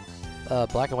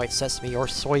black and white sesame or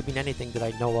soybean anything that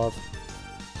I know of.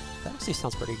 That actually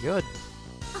sounds pretty good.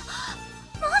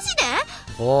 マジで？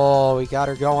 Oh, we got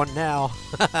her going now.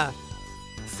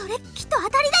 それきっと当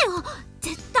たりだよ。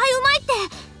絶対うまいって。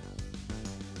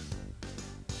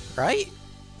 Right?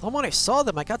 Then when I saw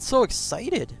them, I got so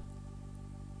excited.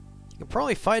 You can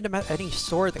probably find them at any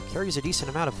store that carries a decent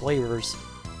amount of flavors.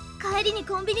 帰りに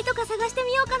コンビニとか探して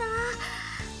みようかな。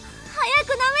早く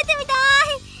舐めてみたい。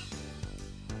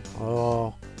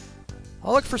 Oh.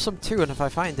 I'll look for some too, and if I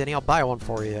find any, I'll buy one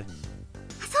for you.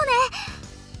 そうね。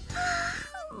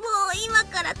もう今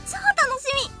から超楽し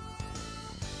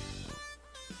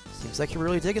み。 Seems like you're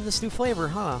really digging this new flavor,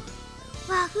 huh?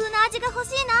 和風な味が欲し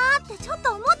いなーってちょっ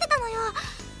と思ってたのよ。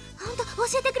ほんと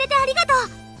教えてくれてありがとう。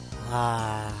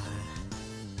 Ah.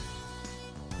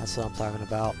 That's what I'm talking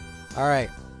about. Alright.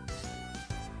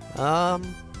 Well,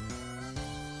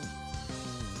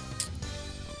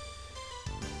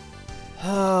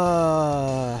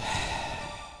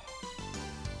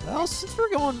 since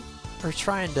we're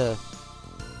trying to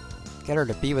get her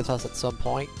to be with us at some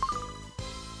point.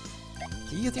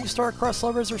 Do you think star-crossed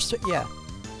lovers are yeah.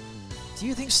 Do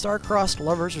you think star-crossed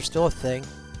lovers are still a thing?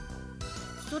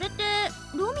 それって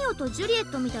ロミオとジュリエ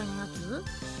ットみたいなやつ？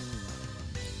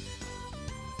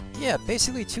 Yeah,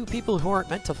 basically two people who aren't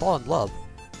meant to fall in love.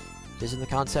 Isn't the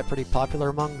concept pretty popular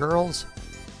among girls?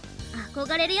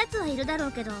 憧れるやつはいるだろ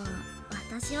うけど、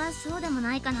私はそうでも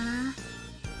ないかな。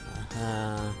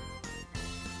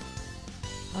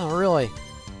Oh, really?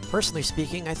 Personally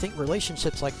speaking, I think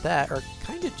relationships like that are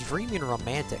kind of dreamy and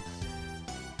romantic.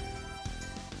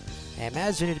 I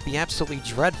imagine it'd be absolutely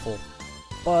dreadful,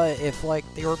 but if, like,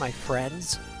 they were my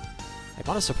friends, I'd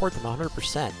want to support them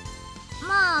 100%.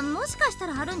 まあ、もしかした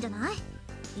らあるんじゃない？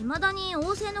未だに王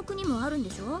政の国もあるんで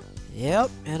しょ？ Yep,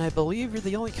 and I believe you're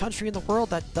the only country in the world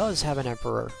that does have an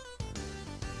emperor.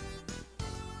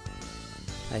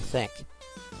 I think.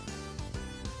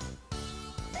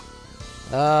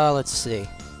 Let's see.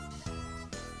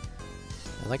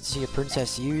 I'd like to see a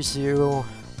Princess Yuzuyu.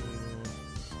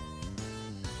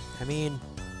 I mean,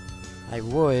 I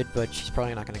would, but she's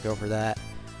probably not going to go for that.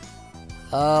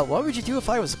 What would you do if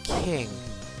I was a king?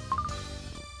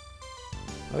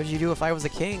 What would you do if I was a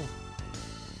king?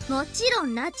 もちろ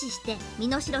ん拉致して身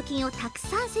代金をたく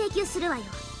さん請求するわよ。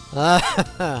What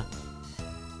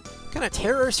kind of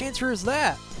terrorist answer is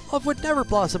that? Love would never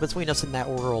blossom between us in that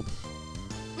world.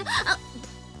 あ、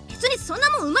別にそんな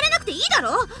もん生まれなくていいだ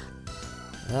ろ。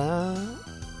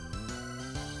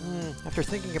After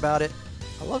thinking about it,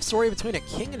 a love story between a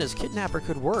king and his kidnapper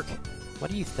could work.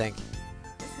 What do you think?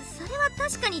 それは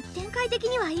確かに展開的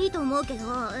にはいいと思うけど、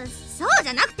そうじ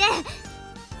ゃなくて。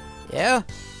Yeah?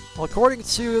 Well, according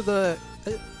to the...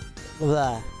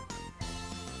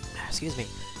 excuse me.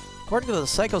 According to the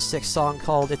Psycho 6 song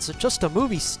called It's Just a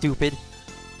Movie, Stupid,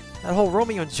 that whole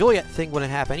Romeo and Juliet thing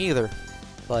wouldn't happen either.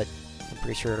 But I'm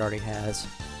pretty sure it already has.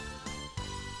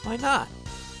 Why not?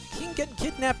 King getting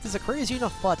kidnapped is a crazy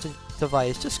enough plot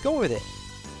device. Just go with it.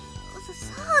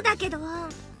 そうだけど、な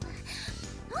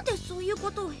んでそういう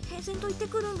ことを平然と言って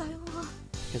くるんだよ。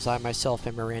 Because I myself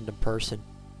am a random person.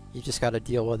 You just gotta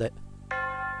deal with it.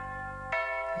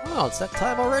 Oh, it's that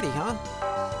time already, huh?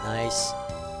 Nice.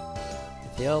 I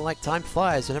feel like time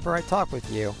flies whenever I talk with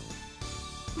you.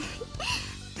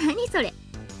 何それ？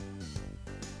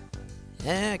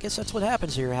 Yeah, I guess that's what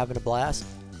happens when you're having a blast.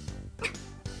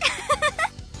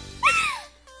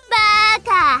 バ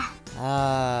カ。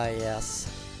 Ah, yes.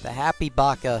 The happy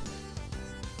baka.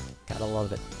 Gotta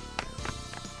love it.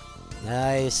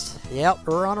 Nice. Yep,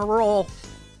 we're on a roll.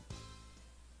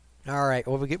 Alright,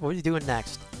 what are we doing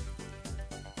next?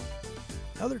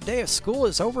 Another day of school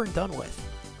is over and done with.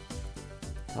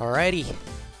 Alrighty.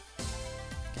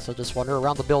 Guess I'll just wander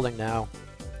around the building now.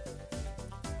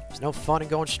 There's no fun in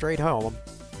going straight home.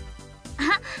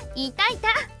 あ、いたいた。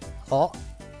Oh,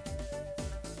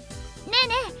 ねえ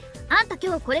ねえ、あんた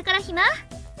今日これから暇？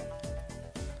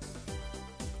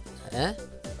 Eh?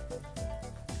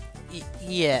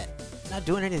 Yeah, not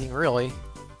doing anything really.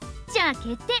 じゃあ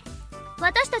決定。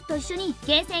私たちと一緒に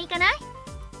ゲーセン行かない？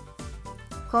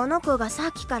この子がさ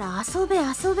っきから遊べ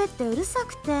遊べってうるさ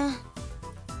くて。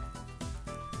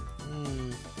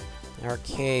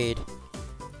Arcade.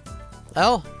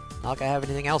 Well, not gonna have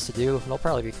anything else to do. It'll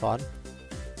probably be fun.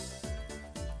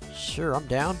 Sure, I'm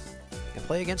down. We can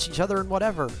play against each other and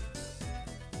whatever.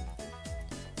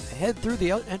 I head through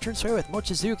the entranceway with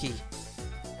Mochizuki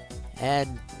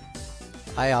and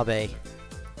Ayabe.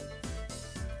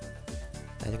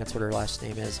 I think that's what her last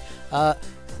name is.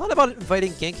 Thought about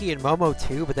inviting Genki and Momo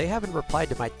too, but they haven't replied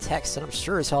to my text, and I'm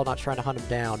sure as hell not trying to hunt them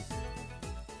down.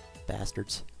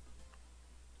 Bastards.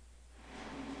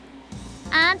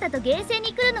 あんたとゲーセン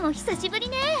に来るのも久しぶり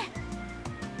ね。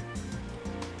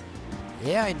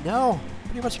Yeah, I know.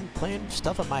 Pretty much been playing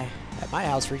stuff at my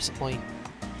house recently.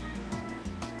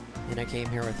 And I came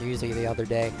here with Yuzuyu the other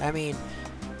day. I mean,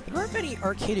 there aren't many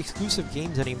arcade exclusive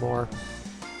games anymore.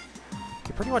 You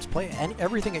can pretty much play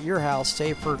everything at your house,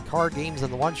 save for card games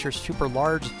and the ones you're super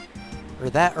large, or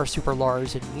that are super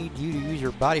large and need you to use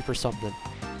your body for something.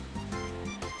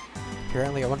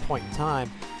 Apparently, at one point in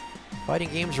time, fighting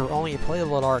games were only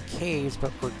playable at arcades,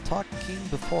 but we're talking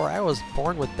before I was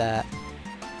born with that.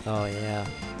 Oh yeah.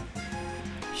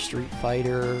 Street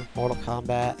Fighter, Mortal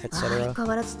Kombat, etc. 相変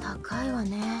わらず高いわ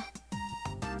ね。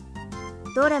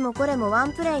どれもこれもワ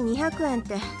ンプレイ200円っ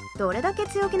てどれだけ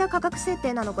強気な価格設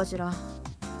定なのかしら。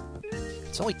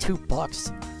It's only $2.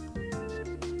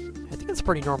 I think it's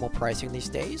pretty normal pricing these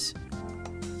days.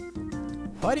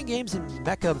 Fighting games and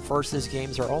mecha versus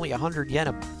games are only 100 yen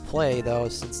a play, though,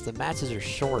 since the matches are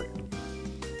short.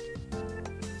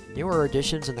 Newer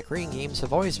editions and the Korean games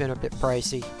have always been a bit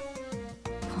pricey.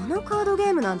 このカードゲ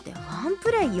ームなんてワン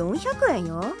プレイ400円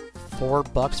よ。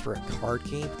$4 for a card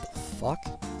game? What the fuck?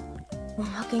 お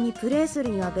まけにプレイする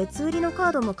には別売りのカ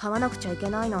ードも買わなくちゃいけ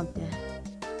ないなんて。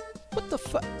What the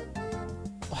fuck?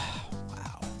 Wow.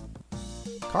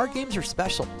 Card games are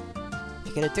special.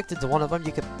 If you get addicted to one of them,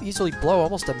 you could easily blow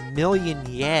almost 1,000,000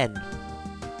 yen.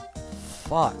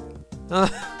 Fuck.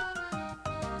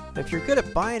 If you're good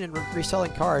at buying and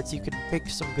reselling cards, you can make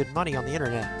some good money on the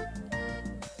internet.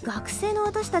 学生の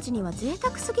私たちには贅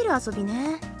沢すぎる遊び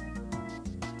ね。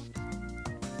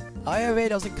Ayabe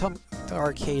doesn't come to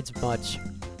arcades much.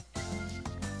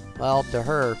 Well, to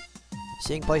her,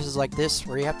 seeing places like this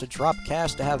where you have to drop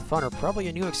cash to have fun are probably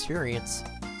a new experience.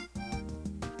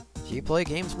 Do you play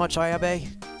games much, Ayabe?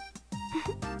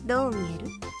 どう見える？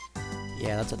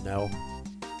 Yeah, that's a no.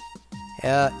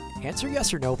 Answer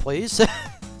yes or no, please.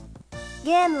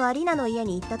 ゲームはリナの家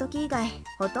に行った時以外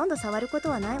ほとんど触るこ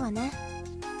とはないわね。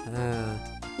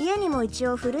家にも一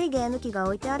応古いゲーム機が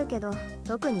置いてあるけど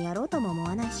特にやろうとも思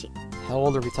わないし。 How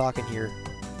old are we talking here?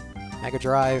 Mega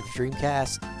Drive,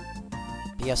 Dreamcast,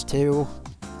 PS2?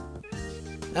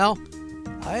 Well,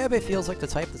 Ayabe feels like the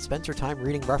type that spends her time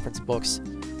reading reference books.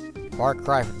 Far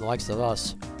cry from the likes of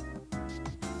us.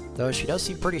 Though she does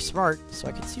seem pretty smart, so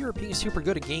I can see her being super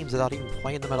good at games without even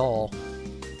playing them at all.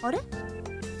 あれ？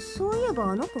そういえ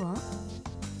ばあの子は？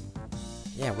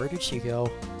 Yeah, where did she go?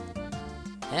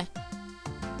 Eh?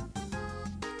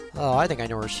 Oh, I think I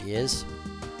know where she is.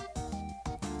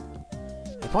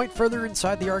 I point further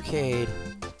inside the arcade.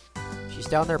 She's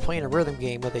down there playing a rhythm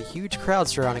game with a huge crowd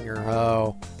surrounding her.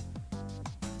 Oh.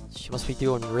 She must be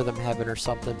doing Rhythm Heaven or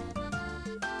something.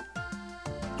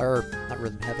 Or, not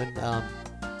Rhythm Heaven,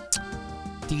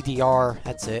 DDR,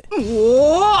 that's it.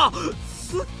 おお、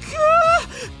すっ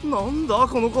げー。なんだ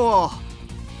この子。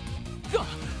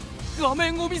画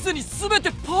面を見ずに全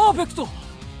てパーフェクト。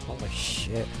 Holy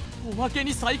shit. おまけ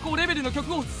に最高レベルの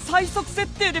曲を最速設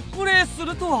定でプレイす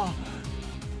るとは。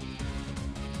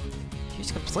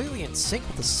 She's completely in sync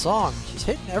with the song. She's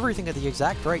hitting everything at the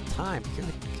exact right time. Good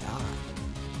God.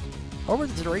 Over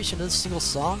the duration of this single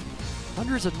song,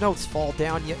 hundreds of notes fall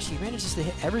down, yet she manages to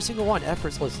hit every single one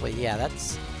effortlessly. Yeah, that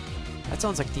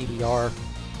sounds like DDR.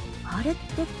 あれっ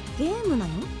てゲームな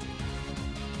の？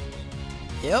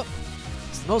 Yep.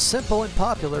 It's the most simple and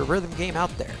popular rhythm game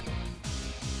out there.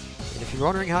 And if you're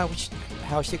wondering how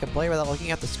she can play without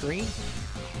looking at the screen,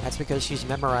 that's because she's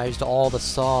memorized all the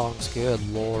songs. Good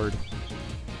lord.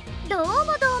 どうも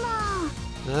どう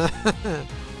も。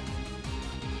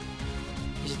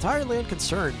 She's entirely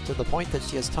unconcerned to the point that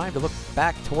she has time to look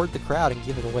back toward the crowd and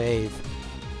give it a wave.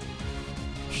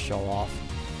 Show off.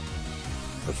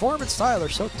 Performance style are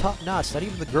so top-notch that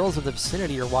even the girls in the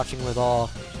vicinity are watching with awe.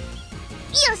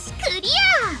 よしクリ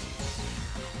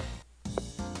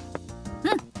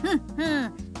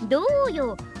ア。どう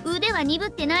よ、腕は鈍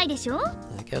ってないでしょ？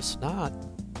 I guess not.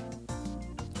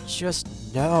 Just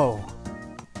no.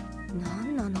 な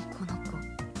んなのこの子。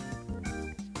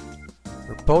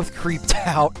 We're both creeped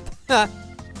out.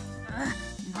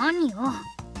 何よ。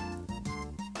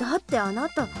だってあな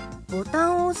たボタ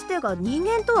ンを押す手が人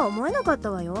間とは思えなかっ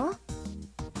たわよ。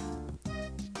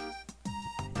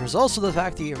 There's also the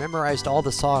fact that you memorized all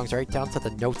the songs right down to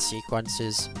the note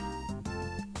sequences.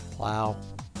 Wow.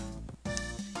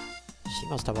 She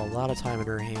must have a lot of time in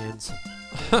her hands.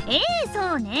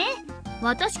 そうね。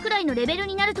私くらいのレベル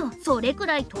になるとそれく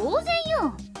らい当然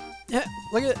よ。Yeah,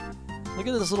 look at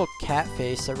this little cat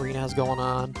face that Rina has going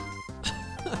on.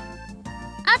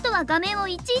 あとは画面を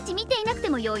いちいち見ていなくて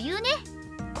も余裕ね。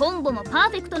コンボもパ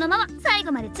ーフェクトのまま最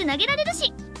後までつなげられる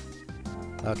し。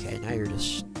 Okay, now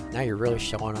you're really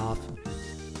showing off.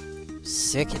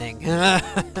 Sickening.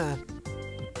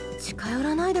 近寄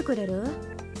らないでくれる？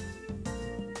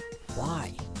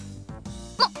 Why?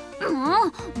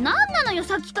 もう、なんなのよ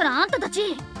さっきからあんたたち。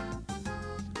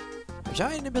 A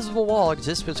giant invisible wall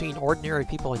exists between ordinary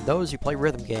people and those who play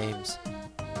rhythm games.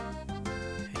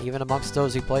 And even amongst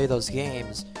those who play those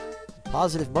games,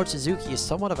 positive Mochizuki is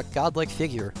somewhat of a godlike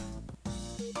figure.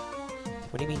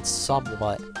 What do you mean,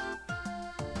 somewhat?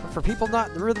 But for people not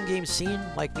in the rhythm game scene,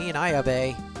 like me and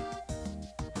Ayabe,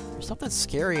 there's something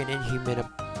scary and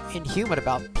inhuman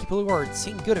about people who are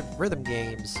seen good at rhythm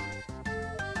games.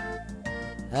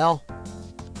 Well,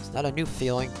 it's not a new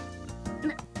feeling.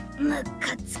 む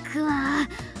かつくわ。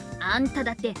あんた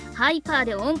だってハイパー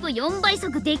で音符4倍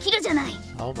速できるじゃない。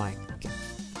 Oh my god.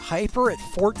 Hyper at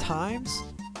 4 times?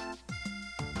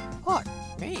 Fuck,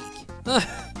 make.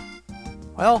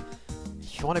 Well,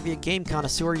 if you want to be a game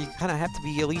connoisseur, you kind of have to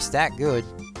be at least that good.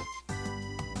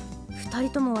 二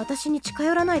人とも私に近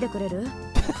寄らないでくれる？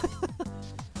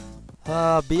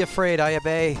 Be afraid,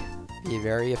 Ayabe. Be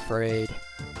very afraid.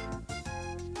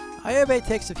 Ayabe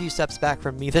takes a few steps back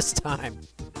from me this time.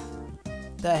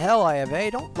 The hell, Ayabe?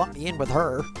 Don't lump me in with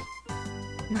her.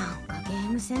 なんかゲー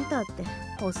ムセンターって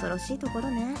恐ろしいとこ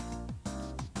ろね。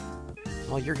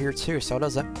 Well, you're here too, so what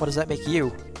does that make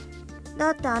you? だ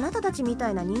ってあなたたちみ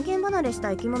たいな人間離れした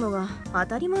生き物が当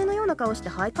たり前のような顔して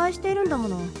徘徊しているんだも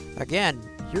の。 Again,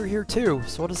 you're here too,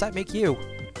 so what does that make you?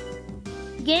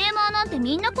 ゲーマーなんて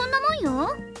みんなこんなもん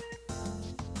よ。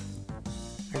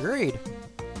 Agreed.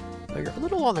 But you're a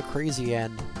little on the crazy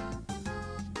end.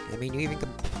 I mean, you even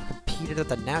competed at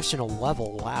the national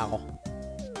level, wow.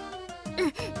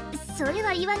 それ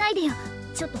は言わないでよ。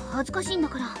ちょっと恥ずかしいんだ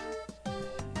から。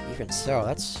 Even so,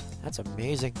 that's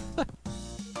amazing.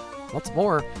 What's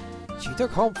more, she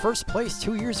took home first place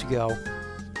 2 years ago.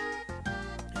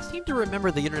 I seem to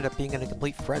remember the internet being in a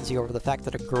complete frenzy over the fact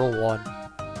that a girl won.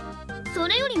 そ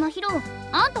れよりまひろ、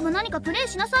あんたも何かプレイ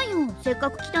しなさいよ。せっか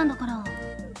く来たんだから。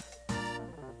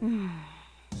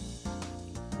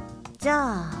じゃ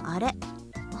ああれ、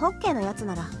ホッケーのやつ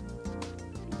なら。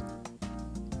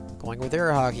 Going with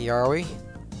air hockey, are we?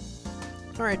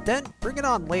 Alright then, bring it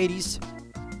on, ladies.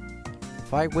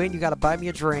 If I win, you gotta buy me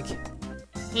a drink.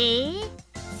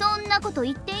 そんなこと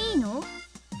言っていいの？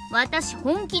私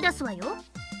本気出すわよ。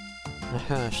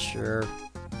Sure.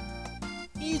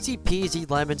 Easy peasy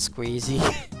lemon squeezy.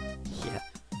 Yeah,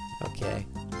 okay.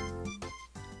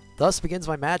 Thus begins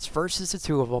my match versus the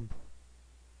two of them.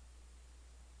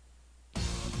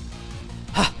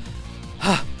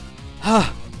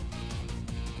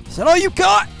 Is that all you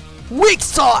got? Weak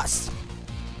sauce!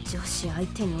 女子相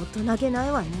手に大人げな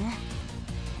いわね。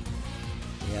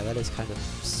 Yeah, that is kind of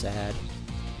sad.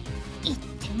 1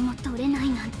点も取れない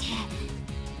なんて。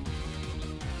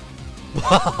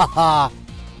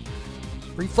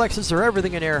Reflexes are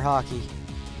everything in air hockey.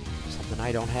 Something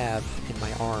I don't have in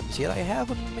my arms, yet I have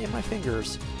them in my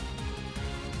fingers.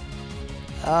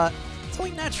 It's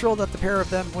only natural that the pair of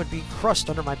them would be crushed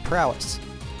under my prowess.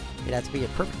 It'd have to be in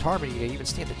perfect harmony to even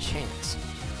stand a chance.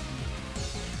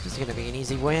 This is gonna be an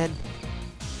easy win.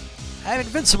 I'm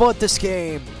invincible at this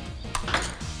game!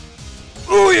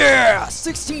 Oh yeah!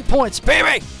 16 points,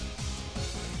 baby!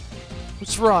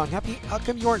 What's wrong? How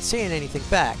come you aren't saying anything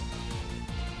back?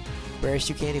 Embarrassed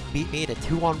you can't even beat me in a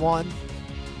 2-on-1?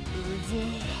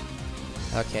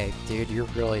 Okay, dude, you're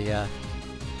really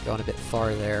going a bit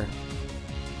far there.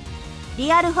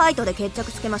 リアルファイトで決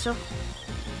着つけましょう。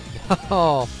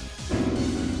 Oh.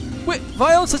 Wait,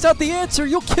 violence is not the answer!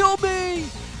 You'll kill me!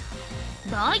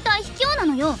 だいたい卑怯な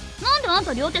のよ。なんであん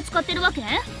た両手使ってるわけ？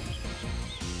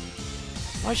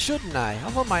 Why shouldn't I?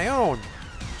 I'm on my own.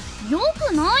 よ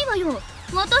くないわよ。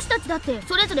私たちだって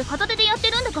それぞれ片手でやっ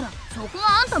てるんだから、そこ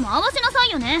はあんたも合わせなさ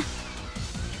いよね。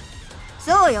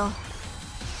そうよ。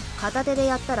片手で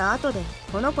やったら後で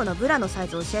この子のブラのサイ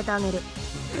ズ教えてあげる。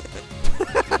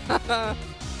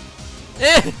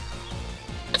Eh!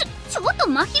 ちょっと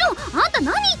真宙、あんた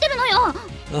何言ってるのよ。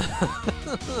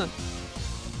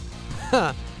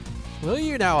Will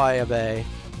you now, Ayabe?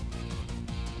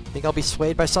 Think I'll be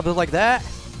swayed by something like that?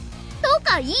 と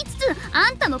か言いつつ、あ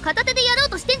んたも片手でやろう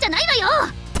としてんじゃないわ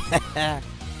よ。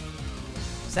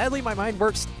Sadly, my mind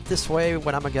works this way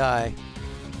when I'm a guy.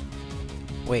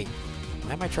 Wait,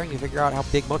 why am I trying to figure out how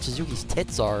big Mochizuki's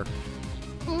tits are?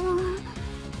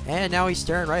 And now he's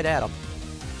staring right at him.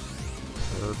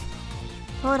 Perv.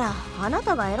 ほら、あな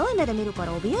たがエロい目で見るか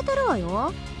ら怯えてるわ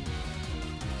よ。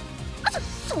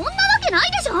そんなわけな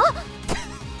いでしょ。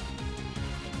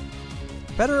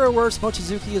Better or worse,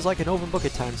 Mochizuki is like an open book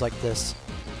at times like this.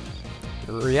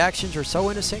 Her reactions are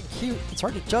so innocent and cute, it's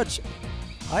hard to judge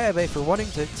Ayabe for wanting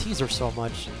to tease her so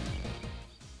much.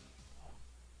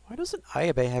 Why doesn't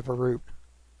Ayabe have a root?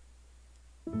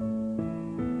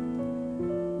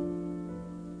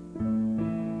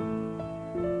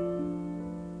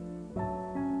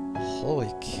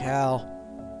 Holy cow.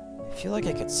 I feel like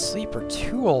I could sleep for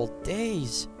 2 whole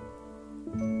days.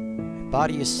 My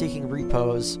body is seeking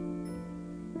repose.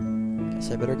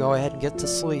 Guess I better go ahead and get to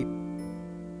sleep.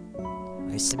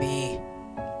 Nice to me.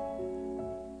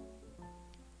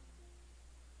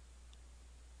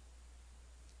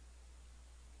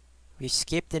 We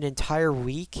skipped an entire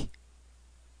week?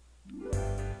 ね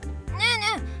え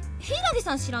ねえ、ひらり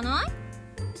さん知らない？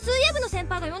水泳部の先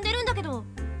輩が呼んでるんだけど。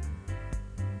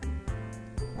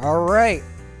Alright.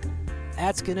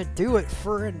 That's gonna do it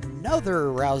for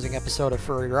another rousing episode of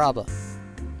Fureraba.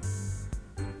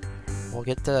 We'll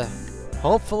get to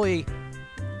hopefully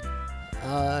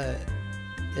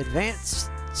advance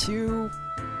to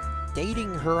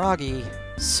dating Hiragi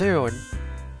soon,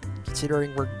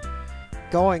 considering we're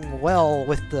going well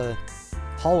with the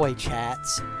hallway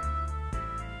chats.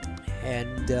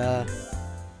 And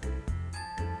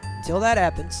until that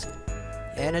happens,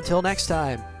 and until next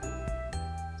time,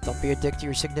 don't be a dick to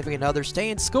your significant other, stay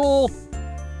in school,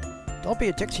 don't be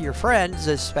a dick to your friends,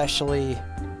 especially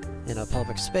in a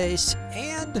public space,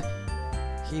 and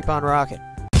keep on rocking.